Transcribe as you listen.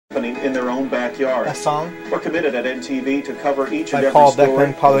happening in their own backyard. That song? We're committed at NTV to cover each and By every Paul story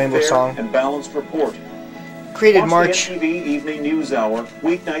Beckman, Palu with a fair song. and balanced report. Created Watch March the NTV Evening News Hour,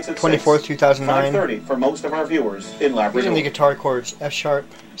 weeknights at 24th, 2009. 5:30 for most of our viewers in Labrador. Using the guitar chords F sharp,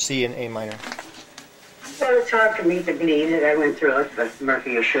 C, and A minor. Well, it's hard for me to believe that I went through it, but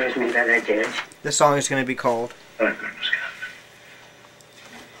Murphy assures me that I did. This song is going to be called My goodness, Captain.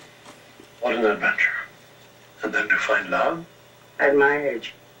 What an adventure. And then to find love? At my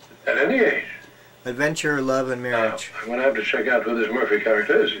age. At any age. Adventure, Love, and Marriage. I'm going to have to check out who this Murphy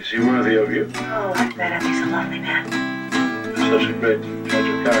character is. Is he worthy of you? Oh, I bet he's a lovely man. Such a great judge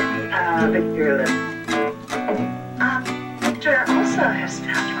of character. Victor, Victor also has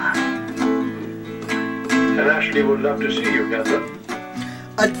found love. And Ashley would love to see you, Captain.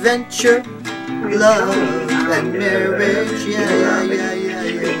 Adventure, Love, and Marriage. Yeah.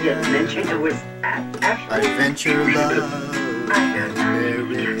 Mentioned it was Ashley. Adventure, Love, and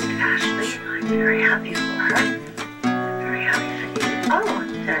Marriage. Ashley, I'm very happy for her. I'm very happy for you. Oh,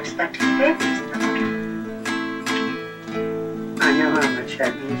 they're expecting babies. I know how much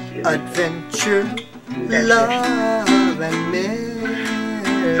that means to you. Adventure, Love, and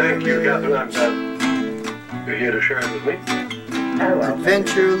Marriage. Thank you, Captain. I'm glad you're here to share it with me. Oh, well.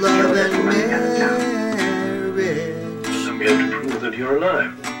 Adventure, Love, and Marriage. I'm here to prove that you're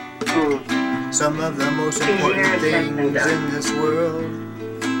alive. Some of the most important things in this world.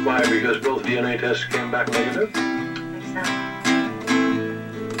 Why? Because both DNA tests came back negative?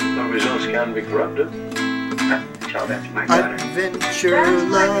 The results can be corrupted. Tell that to my daughter. Adventure,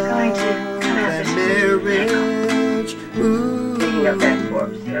 Love, and Marriage. Ooh. Picking up that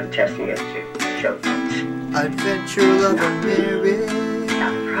corpse, testing it to show things. Adventure, Love, and Marriage.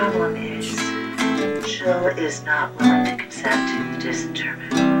 Now the problem is, Jill is not willing to consent to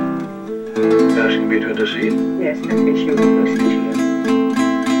disinterment. Asking me to intercede? Yes, I think she will listen to you.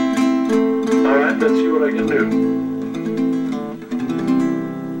 All right, let's see what I can do.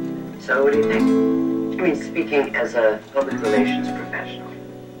 So what do you think? I mean, speaking as a public relations professional.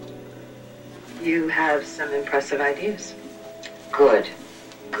 You have some impressive ideas. Good.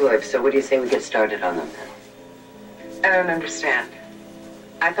 Good. So what do you say we get started on them then? I don't understand.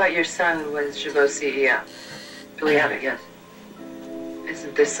 I thought your son was Jabot's CEO. We have it, yes.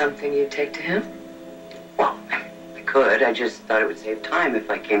 Isn't this something you'd take to him? Well, I could. I just thought it would save time if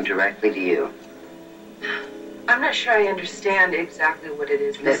I came directly to you. I'm not sure I understand exactly what it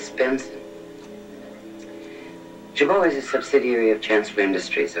is. Miss Benson. Jabot is a subsidiary of Chancellor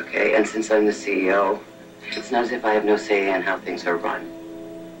Industries, okay? And since I'm the CEO, it's not as if I have no say in how things are run.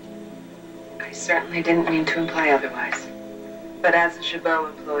 I certainly didn't mean to imply otherwise. But as a Jabot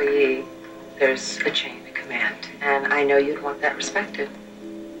employee, there's a chain of command, and I know you'd want that respected.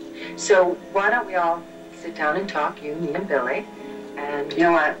 So why don't we all sit down and talk, you, me, and Billy, and... You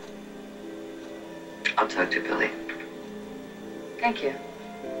know what? I'll talk to Billy. Thank you.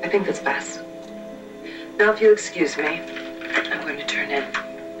 I think that's best. Now, if you'll excuse me, I'm going to turn in.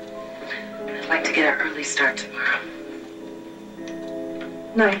 I'd like to get an early start tomorrow.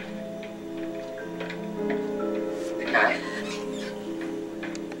 Night.